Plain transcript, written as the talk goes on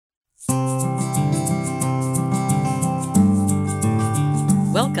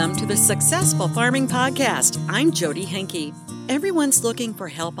to the Successful Farming Podcast. I'm Jody Henke. Everyone's looking for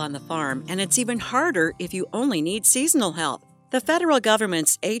help on the farm, and it's even harder if you only need seasonal help. The federal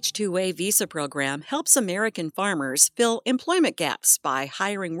government's H-2A visa program helps American farmers fill employment gaps by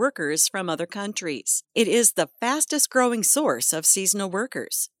hiring workers from other countries. It is the fastest growing source of seasonal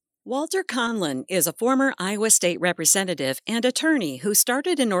workers. Walter Conlon is a former Iowa State representative and attorney who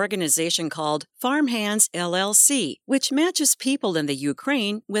started an organization called Farm Hands LLC, which matches people in the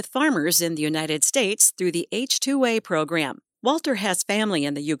Ukraine with farmers in the United States through the H-2A program. Walter has family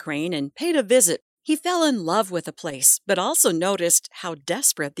in the Ukraine and paid a visit. He fell in love with the place, but also noticed how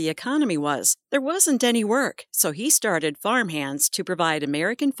desperate the economy was. There wasn't any work, so he started Farm Hands to provide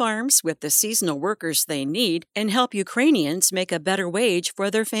American farms with the seasonal workers they need and help Ukrainians make a better wage for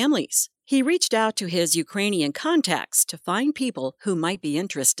their families. He reached out to his Ukrainian contacts to find people who might be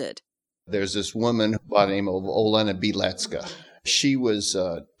interested. There's this woman by the name of Olena Biletska. She was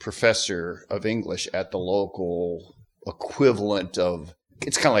a professor of English at the local equivalent of,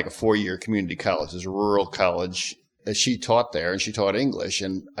 it's kind of like a 4-year community college. It's a rural college. She taught there, and she taught English.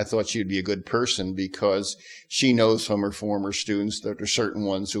 And I thought she'd be a good person because she knows from her former students that there are certain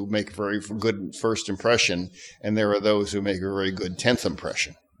ones who make a very good first impression, and there are those who make a very good 10th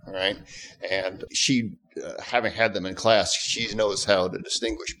impression. All right. And she, having had them in class, she knows how to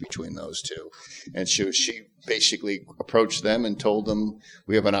distinguish between those two. And she basically approached them and told them,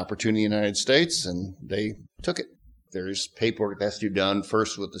 we have an opportunity in the United States, and they took it. There's paperwork that has to be done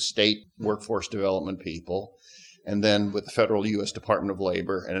first with the state workforce development people, and then with the federal U.S. Department of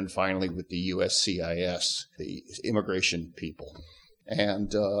Labor, and then finally with the USCIS, the immigration people. And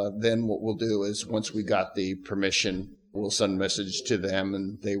then what we'll do is once we got the permission, we'll send a message to them,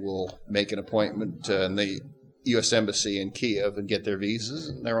 and they will make an appointment in the U.S. Embassy in Kiev and get their visas,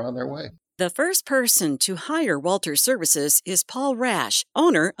 and they're on their way. The first person to hire Walter's services is Paul Rash,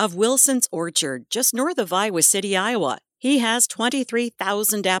 owner of Wilson's Orchard, just north of Iowa City, Iowa. He has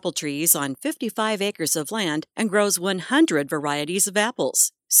 23,000 apple trees on 55 acres of land and grows 100 varieties of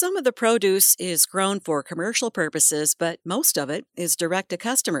apples. Some of the produce is grown for commercial purposes, but most of it is direct to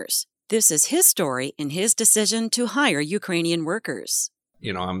customers. This is his story and his decision to hire Ukrainian workers.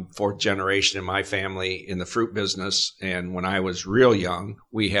 You know, I'm fourth generation in my family in the fruit business. And when I was real young,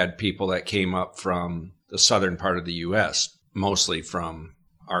 we had people that came up from the southern part of the U.S., mostly from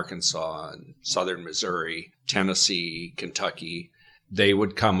Arkansas and southern Missouri, Tennessee, Kentucky. They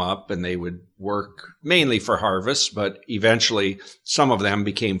would come up and they would work mainly for harvest, but eventually some of them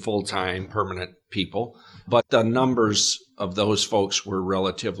became full-time permanent people. But the numbers of those folks were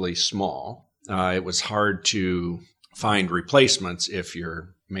relatively small. It was hard to find replacements if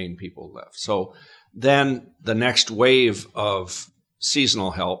your main people left. So then the next wave of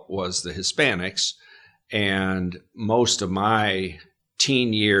seasonal help was the Hispanics, and most of my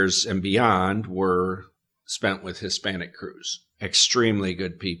teen years and beyond were spent with Hispanic crews. Extremely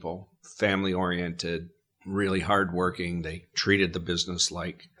good people, family-oriented, really hardworking. They treated the business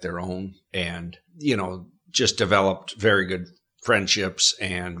like their own and, just developed very good friendships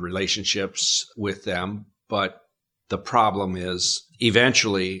and relationships with them. But the problem is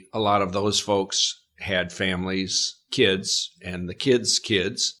eventually a lot of those folks had families, kids, and the kids'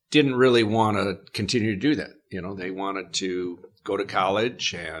 kids didn't really want to continue to do that. They wanted to go to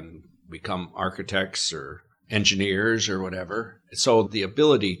college and become architects or engineers or whatever. So the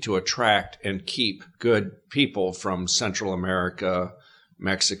ability to attract and keep good people from Central America,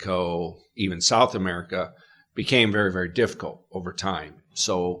 Mexico, even South America became very, very difficult over time.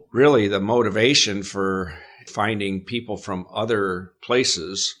 So really the motivation for finding people from other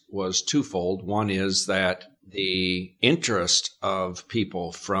places was twofold. One is that the interest of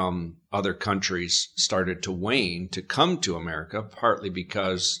people from other countries started to wane to come to America, partly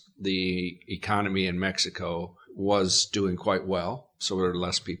because the economy in Mexico was doing quite well, so there were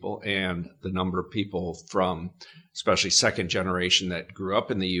less people, and the number of people from, especially second generation that grew up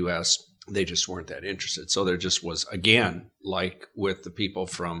in the U.S., they just weren't that interested. So there just was, again, like with the people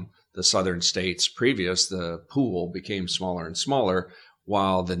from the southern states previous, the pool became smaller and smaller,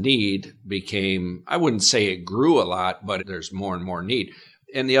 while the need became, I wouldn't say it grew a lot, but there's more and more need.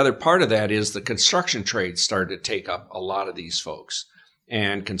 And the other part of that is the construction trade started to take up a lot of these folks.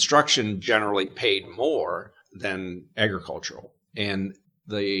 And construction generally paid more than agricultural. And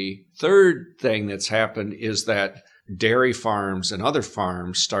the third thing that's happened is that dairy farms and other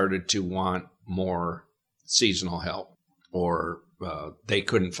farms started to want more seasonal help, or they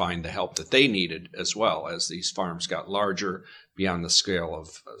couldn't find the help that they needed as well. As these farms got larger beyond the scale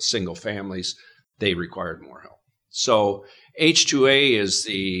of single families, they required more help. So H-2A is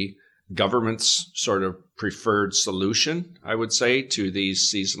the government's sort of preferred solution, I would say, to these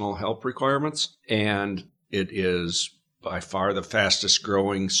seasonal help requirements. And it is by far the fastest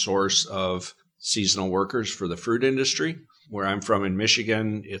growing source of seasonal workers for the fruit industry. Where I'm from in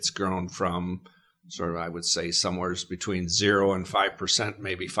Michigan, it's grown from sort of, I would say, somewhere between 0 and 5%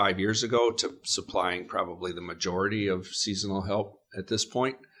 maybe 5 years ago to supplying probably the majority of seasonal help at this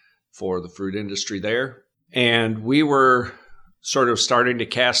point for the fruit industry there. And we were sort of starting to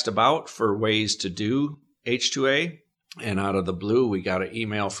cast about for ways to do H-2A. And out of the blue, we got an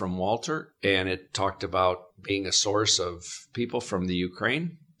email from Walter, and it talked about being a source of people from the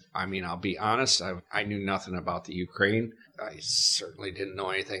Ukraine. I mean, I'll be honest, I knew nothing about the Ukraine. I certainly didn't know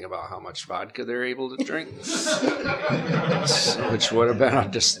anything about how much vodka they're able to drink, which would have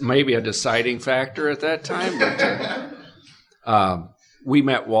been maybe a deciding factor at that time. But we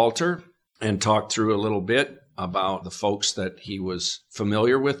met Walter and talked through a little bit about the folks that he was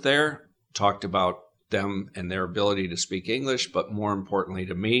familiar with there, talked about them and their ability to speak English, but more importantly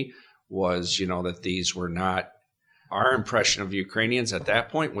to me was, that these were not, our impression of Ukrainians at that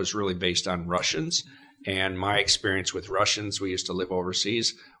point was really based on Russians. And my experience with Russians, we used to live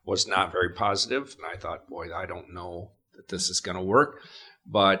overseas, was not very positive. And I thought, boy, I don't know that this is going to work.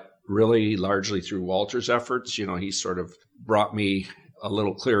 But really, largely through Walter's efforts, he sort of brought me a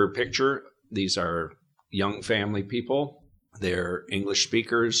little clearer picture. These are young family people. They're English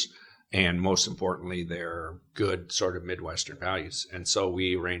speakers. And most importantly, they're good sort of Midwestern values. And so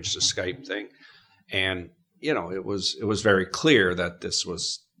we arranged a Skype thing. And, it was very clear that this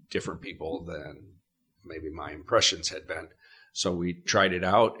was different people than maybe my impressions had been. So we tried it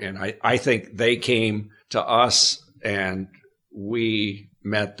out. And I think they came to us and we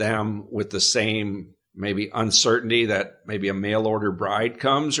met them with the same maybe uncertainty that maybe a mail order bride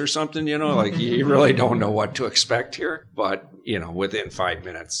comes or something, like you really don't know what to expect here. But, within 5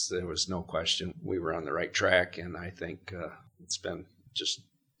 minutes, there was no question we were on the right track. And I think it's been just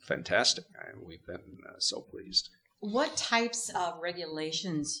fantastic. We've been so pleased. What types of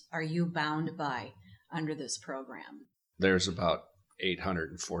regulations are you bound by under this program? There's about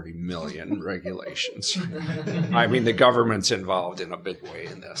 840 million regulations. I mean, the government's involved in a big way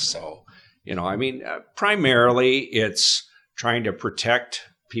in this. So, primarily it's trying to protect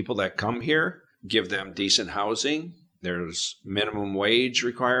people that come here, give them decent housing. There's minimum wage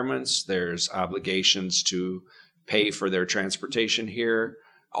requirements. There's obligations to pay for their transportation here.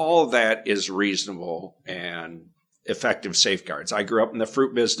 All of that is reasonable and effective safeguards. I grew up in the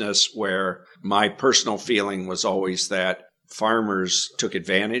fruit business where my personal feeling was always that farmers took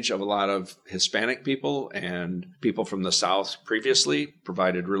advantage of a lot of Hispanic people and people from the South previously,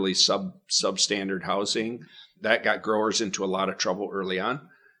 provided really substandard housing. That got growers into a lot of trouble early on.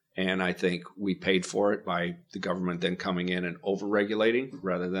 And I think we paid for it by the government then coming in and over-regulating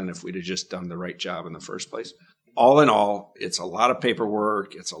rather than if we'd have just done the right job in the first place. All in all, it's a lot of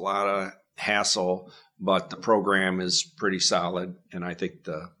paperwork. It's a lot of hassle, but the program is pretty solid. And I think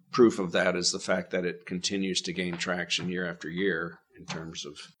the proof of that is the fact that it continues to gain traction year after year in terms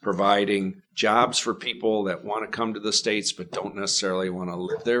of providing jobs for people that want to come to the States but don't necessarily want to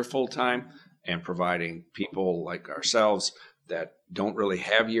live there full time, and providing people like ourselves that don't really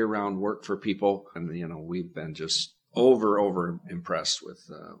have year-round work for people. And, we've been just over impressed with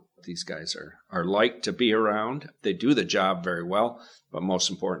what these guys are like to be around. They do the job very well, but most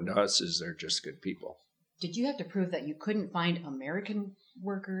important to us is they're just good people. Did you have to prove that you couldn't find American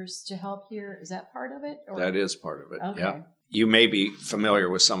workers to help here? Is that part of it? Or? That is part of it, okay. Yeah. You may be familiar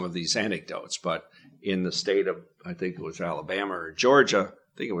with some of these anecdotes, but in the state of, I think it was Alabama or Georgia,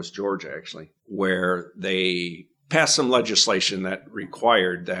 I think it was Georgia actually, where they passed some legislation that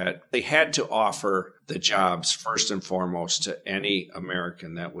required that they had to offer the jobs first and foremost to any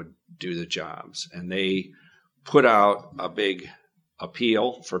American that would do the jobs. And they put out a big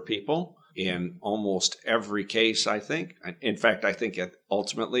appeal for people in almost every case, I think. In fact, I think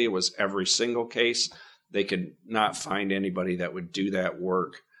ultimately it was every single case. They could not find anybody that would do that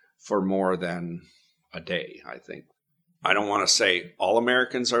work for more than a day, I think. I don't want to say all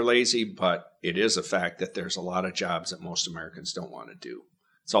Americans are lazy, but it is a fact that there's a lot of jobs that most Americans don't want to do.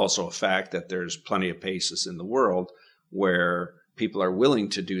 It's also a fact that there's plenty of places in the world where people are willing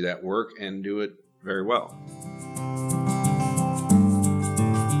to do that work and do it very well.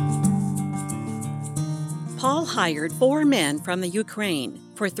 Paul hired 4 men from the Ukraine.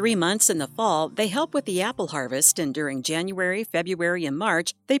 For 3 months in the fall, they help with the apple harvest, and during January, February, and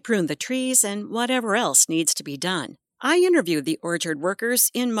March, they prune the trees and whatever else needs to be done. I interviewed the orchard workers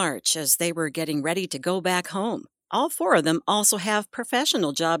in March as they were getting ready to go back home. All four of them also have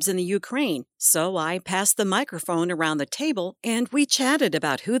professional jobs in the Ukraine, so I passed the microphone around the table and we chatted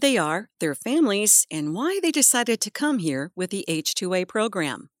about who they are, their families, and why they decided to come here with the H2A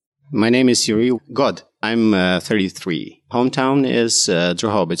program. My name is Yuri God. I'm 33. Hometown is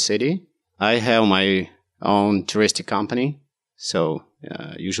Drohobych City. I have my own touristic company, so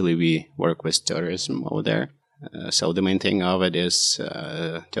usually we work with tourism over there. So the main thing of it is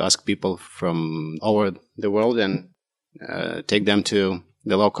to ask people from all over the world and take them to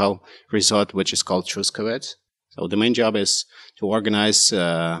the local resort, which is called Truskovets. So the main job is to organize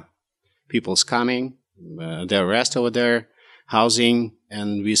people's coming, their rest over there, housing,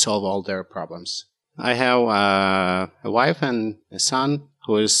 and we solve all their problems. I have a wife and a son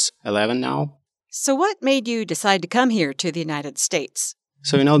who is 11 now. So what made you decide to come here to the United States?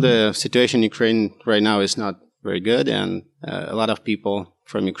 So, the situation in Ukraine right now is not very good, and a lot of people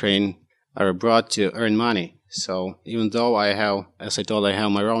from Ukraine are abroad to earn money. So even though I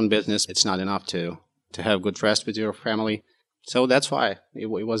have my own business, it's not enough to have good rest with your family. So that's why it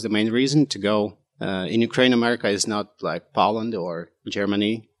was the main reason to go. In Ukraine, America is not like Poland or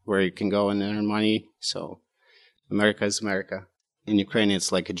Germany where you can go and earn money. So America is America. In Ukraine,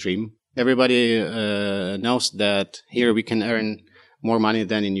 it's like a dream. Everybody knows that here we can earn more money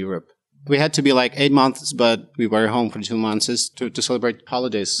than in Europe. We had to be like 8 months, but we were home for 2 months to celebrate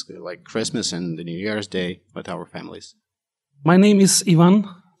holidays like Christmas and the New Year's Day with our families. My name is Ivan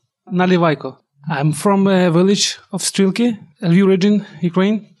Nalivaiko. I'm from a village of Strelki, Lviv region,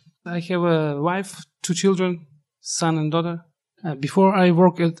 Ukraine. I have a wife, 2 children, son and daughter. Before I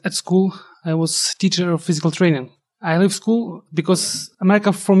worked at school, I was teacher of physical training. I left school because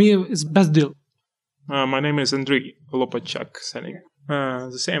America for me is best deal. My name is Andriy Lopachak Senik.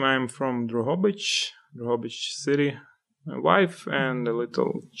 The same, I'm from Drohobych city. My wife and a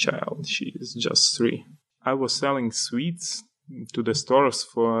little child, she is just 3. I was selling sweets to the stores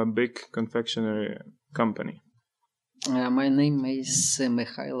for a big confectionery company. My name is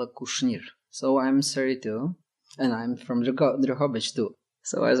Mikhailo Kushnir. So I'm 32 and I'm from Drohobych too.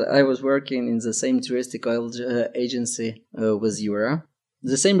 So I was working in the same touristic agency with Yura.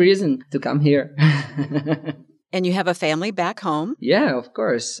 The same reason to come here. And you have a family back home? Yeah, of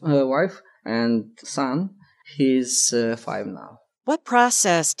course. Wife and son. He's 5 now. What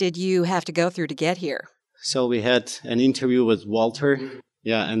process did you have to go through to get here? So we had an interview with Walter.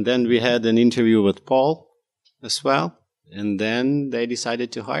 Yeah, and then we had an interview with Paul as well. And then they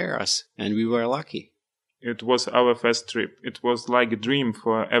decided to hire us, and we were lucky. It was our first trip. It was like a dream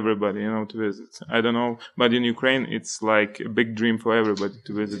for everybody, to visit. I don't know, but in Ukraine, it's like a big dream for everybody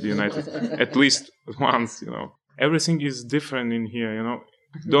to visit the United at least once, Everything is different in here,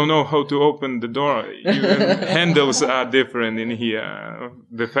 Don't know how to open the door. Even handles are different in here.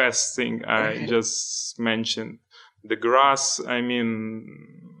 The first thing I just mentioned, the grass,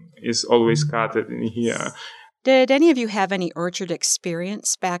 is always cut in here. Did any of you have any orchard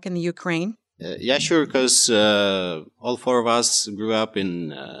experience back in the Ukraine? Yeah, sure, because all 4 of us grew up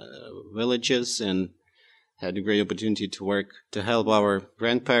in villages and had a great opportunity to work to help our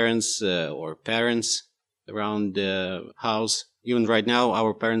grandparents or parents around the house. Even right now,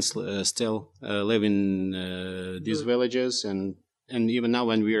 our parents still live in these villages, and even now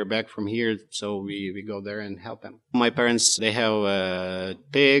when we are back from here, so we go there and help them. My parents, they have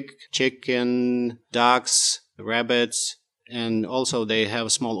pig, chicken, ducks, rabbits, and also they have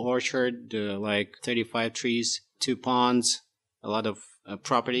a small orchard, like 35 trees, 2 ponds, a lot of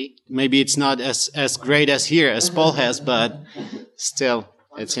property. Maybe it's not as great as here, as Paul has, but still,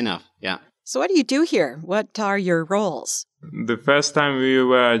 it's enough, yeah. So what do you do here? What are your roles? The first time we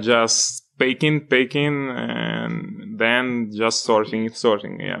were just picking, and then just sorting,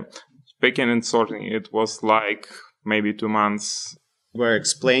 yeah. Picking and sorting, it was like maybe 2 months. We were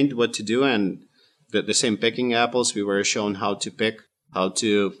explained what to do, and the same picking apples, we were shown how to pick, how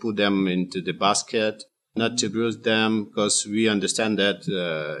to put them into the basket, not to bruise them, because we understand that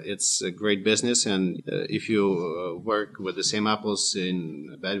it's a great business, and if you work with the same apples in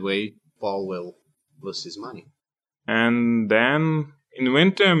a bad way, Paul will lose his money. And then in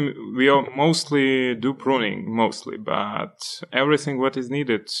winter, we mostly do pruning, but everything what is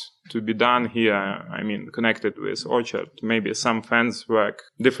needed to be done here, connected with orchard, maybe some fence work,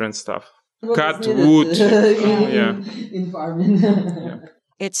 different stuff. Cut wood. In farming. Yeah.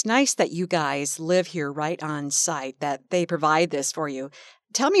 It's nice that you guys live here right on site, that they provide this for you.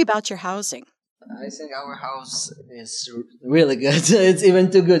 Tell me about your housing. I think our house is really good. It's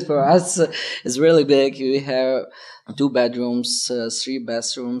even too good for us. It's really big. We have 2 bedrooms, 3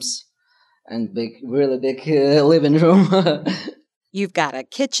 bathrooms, and really big living room. You've got a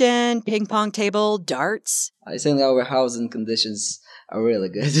kitchen, ping pong table, darts. I think our housing conditions are really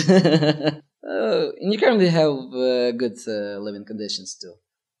good. In Ukraine, we have good living conditions too.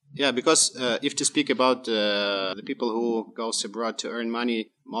 Yeah, because if to speak about the people who goes abroad to earn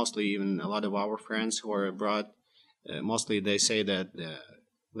money, mostly even a lot of our friends who are abroad, mostly they say that the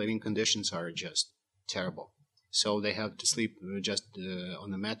living conditions are just terrible. So they have to sleep just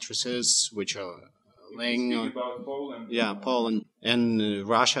on the mattresses, which are laying on. About Poland. Yeah, Poland and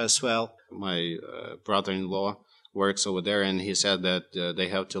Russia as well. My brother-in-law works over there, and he said that they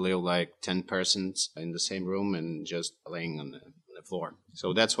have to live like 10 persons in the same room and just laying on the floor.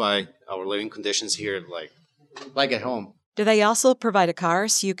 So that's why our living conditions here like at home. Do they also provide a car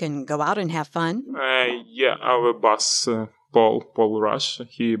so you can go out and have fun? Yeah, our boss, Paul Rush,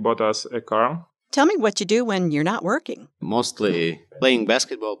 he bought us a car. Tell me what you do when you're not working. Mostly playing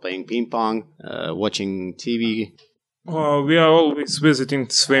basketball, playing ping pong, watching TV. We are always visiting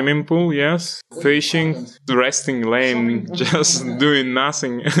swimming pool, yes. Fishing, resting lane, just doing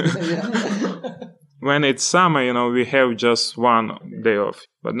nothing. When it's summer, we have just one day off.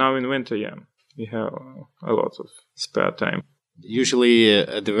 But now in winter, yeah, we have a lot of spare time. Usually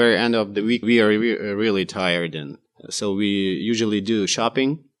at the very end of the week, we are really tired. And so we usually do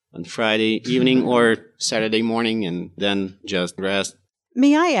shopping on Friday evening or Saturday morning and then just rest.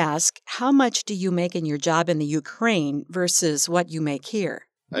 May I ask, how much do you make in your job in the Ukraine versus what you make here?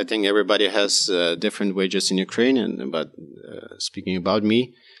 I think everybody has different wages in Ukraine, but speaking about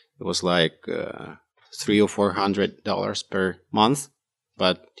me, it was like $300 or $400 per month.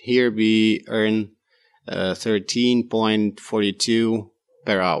 But here we earn 13.42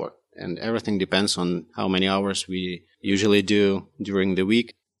 per hour, and everything depends on how many hours we usually do during the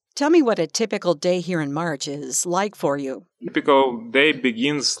week. Tell me what a typical day here in March is like for you. Typical day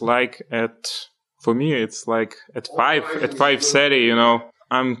begins for me, it's like at 5:30,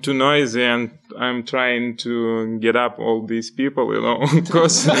 I'm too noisy and I'm trying to get up all these people,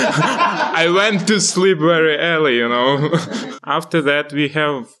 because I went to sleep very early, After that, we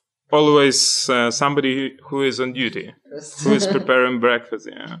have always somebody who is on duty, who is preparing breakfast,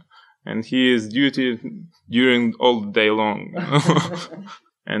 yeah. And he is duty during all day long,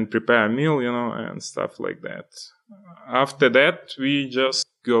 and prepare a meal, and stuff like that. After that, we just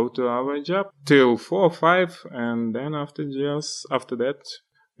go to our job till 4 or 5, and then after that,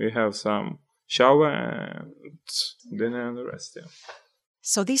 we have some shower and dinner and the rest, yeah.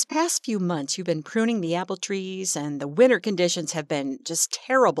 So these past few months, you've been pruning the apple trees, and the winter conditions have been just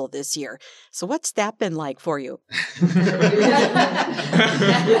terrible this year. So what's that been like for you? We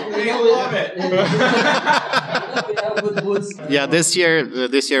love it. Yeah, this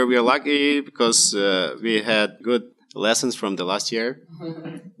year we are lucky because we had good lessons from the last year.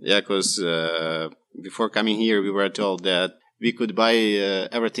 Yeah, because before coming here, we were told that we could buy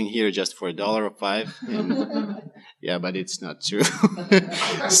everything here just for $1 or $5. And yeah, but it's not true.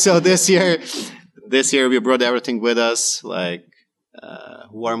 So this year we brought everything with us, like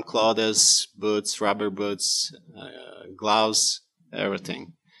warm clothes, boots, rubber boots, gloves,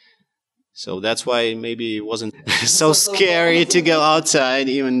 everything. So that's why maybe it wasn't so scary to go outside,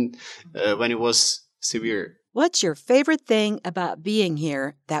 even when it was severe. What's your favorite thing about being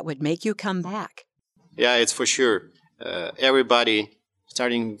here that would make you come back? Yeah, it's for sure. Everybody,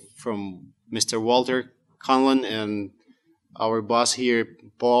 starting from Mr. Walter Conlon and our boss here,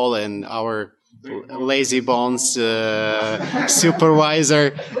 Paul, and our lazy bones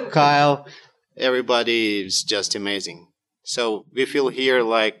supervisor, Kyle, everybody is just amazing. So we feel here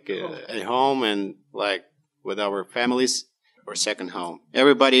like at home and like with our families, or second home.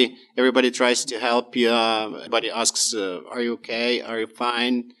 Everybody tries to help you. Everybody asks, are you okay? Are you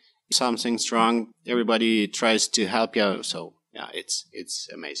fine? Something's wrong. Everybody tries to help you. So yeah, it's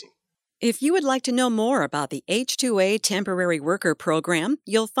amazing. If you would like to know more about the H-2A Temporary Worker Program,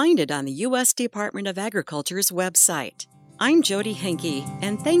 you'll find it on the U.S. Department of Agriculture's website. I'm Jody Henke,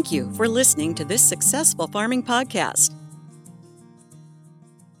 and thank you for listening to this successful farming podcast.